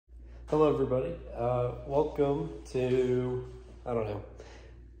Hello everybody, welcome to, I don't know,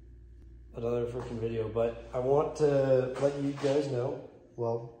 another freaking video, but I want to let you guys know,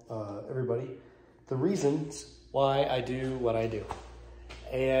 everybody, the reasons why I do what I do.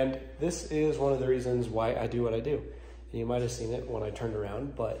 And this is one of the reasons why I do what I do. And you might have seen it when I turned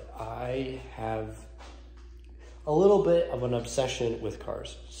around, but I have a little bit of an obsession with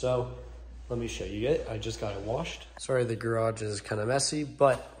cars. So let me show you it. I just got it washed. Sorry, the garage is kind of messy,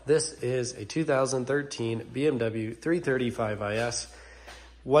 but this is a 2013 BMW 335IS,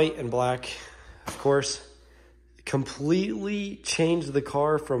 white and black, of course. Completely changed the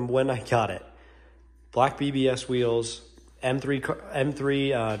car from when I got it. Black BBS wheels,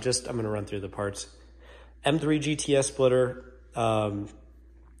 M3, just, I'm gonna run through the parts. M3 GTS splitter,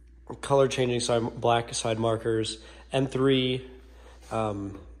 color changing black side markers, M3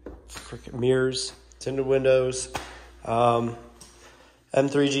 mirrors, tinted windows,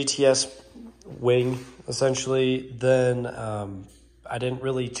 M3 GTS wing, essentially. Then I didn't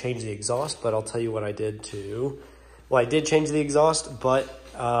really change the exhaust, but I'll tell you what I did too. Well, I did change the exhaust, but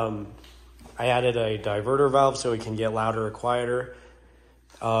I added a diverter valve so it can get louder or quieter.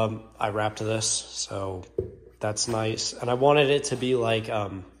 I wrapped this, so that's nice. And I wanted it to be like,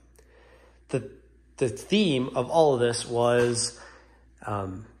 the theme of all of this was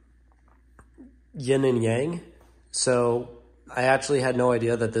yin and yang. So I actually had no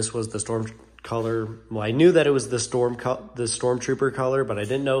idea that this was the storm color. Well, I knew that it was the stormtrooper color, but I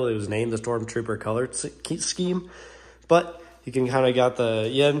didn't know it was named the stormtrooper color scheme. But you can kind of got the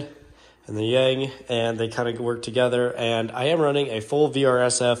yin and the yang, and they kind of work together. And I am running a full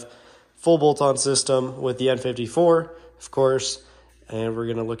VRSF, full bolt-on system with the N54, of course. And we're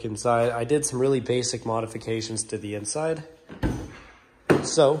gonna look inside. I did some really basic modifications to the inside.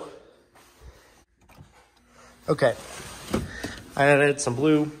 So, okay. I added some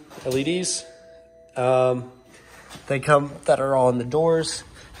blue LEDs. They come that are all in the doors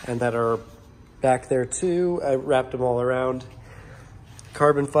and that are back there too. I wrapped them all around.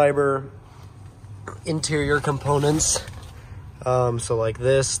 Carbon fiber interior components. So like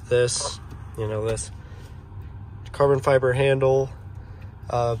this, you know, this carbon fiber handle,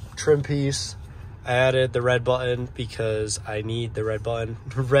 trim piece. I added the red button because I need the red button,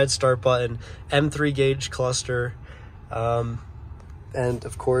 red start button, M3 gauge cluster, and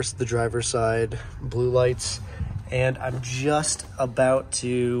of course the driver's side blue lights. And I'm just about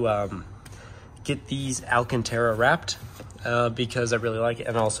to get these Alcantara wrapped because I really like it,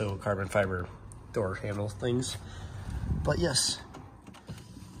 and also carbon fiber door handle things. But yes,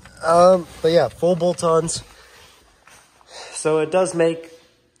 but yeah, full bolt-ons. So it does make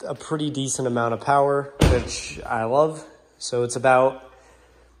a pretty decent amount of power, which I love. So it's about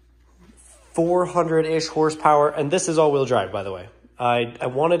 400-ish horsepower, and this is all-wheel drive, by the way. I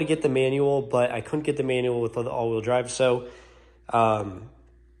wanted to get the manual, but I couldn't get the manual with the all-wheel drive, so I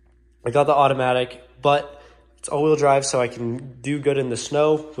got the automatic, but it's all-wheel drive, so I can do good in the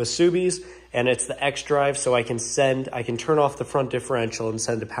snow with Subies, and it's the X drive, so I can turn off the front differential and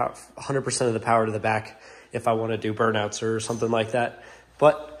send 100% of the power to the back if I want to do burnouts or something like that.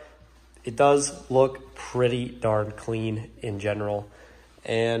 But it does look pretty darn clean in general,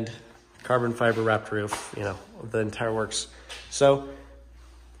 and carbon fiber wrapped roof, you know, the entire works. So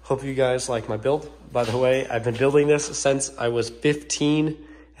hope you guys like my build. By the way, I've been building this since I was 15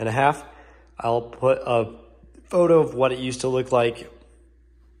 and a half. I'll put a photo of what it used to look like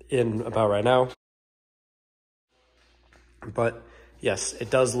in about right now. But yes, it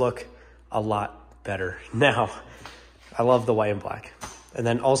does look a lot better now. I love the white and black. And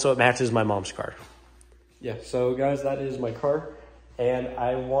then also it matches my mom's car. Yeah, so guys, that is my car. And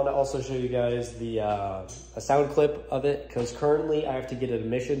I want to also show you guys the a sound clip of it, because currently I have to get an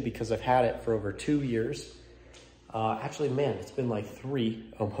emission because I've had it for over 2 years. Actually, man, it's been like 3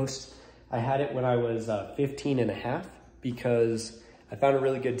 almost. I had it when I was 15 and a half because I found a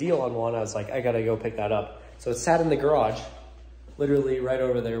really good deal on one. I was like, I gotta go pick that up. So it sat in the garage, literally right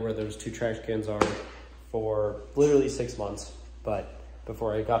over there where those 2 trash cans are, for literally 6 months. But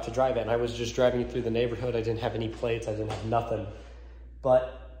before I got to drive it, and I was just driving it through the neighborhood. I didn't have any plates, I didn't have nothing.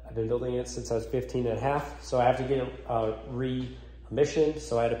 But I've been building it since I was 15 and a half, so I have to get it re-emissioned,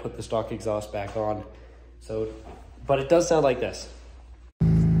 so I had to put the stock exhaust back on. So, but it does sound like this.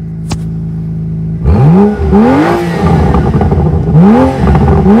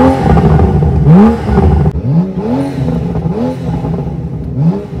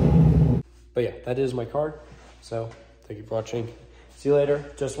 But yeah, that is my car. So thank you for watching. See you later.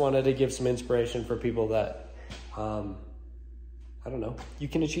 Just wanted to give some inspiration for people that, I don't know, you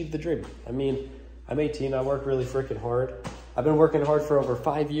can achieve the dream. I mean, I'm 18, I work really freaking hard. I've been working hard for over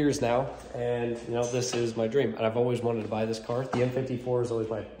 5 years now, and you know, this is my dream. And I've always wanted to buy this car. The M54 is always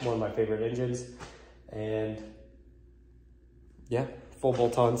one of my favorite engines. And yeah, full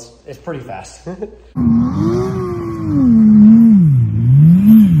bolt-ons. It's pretty fast.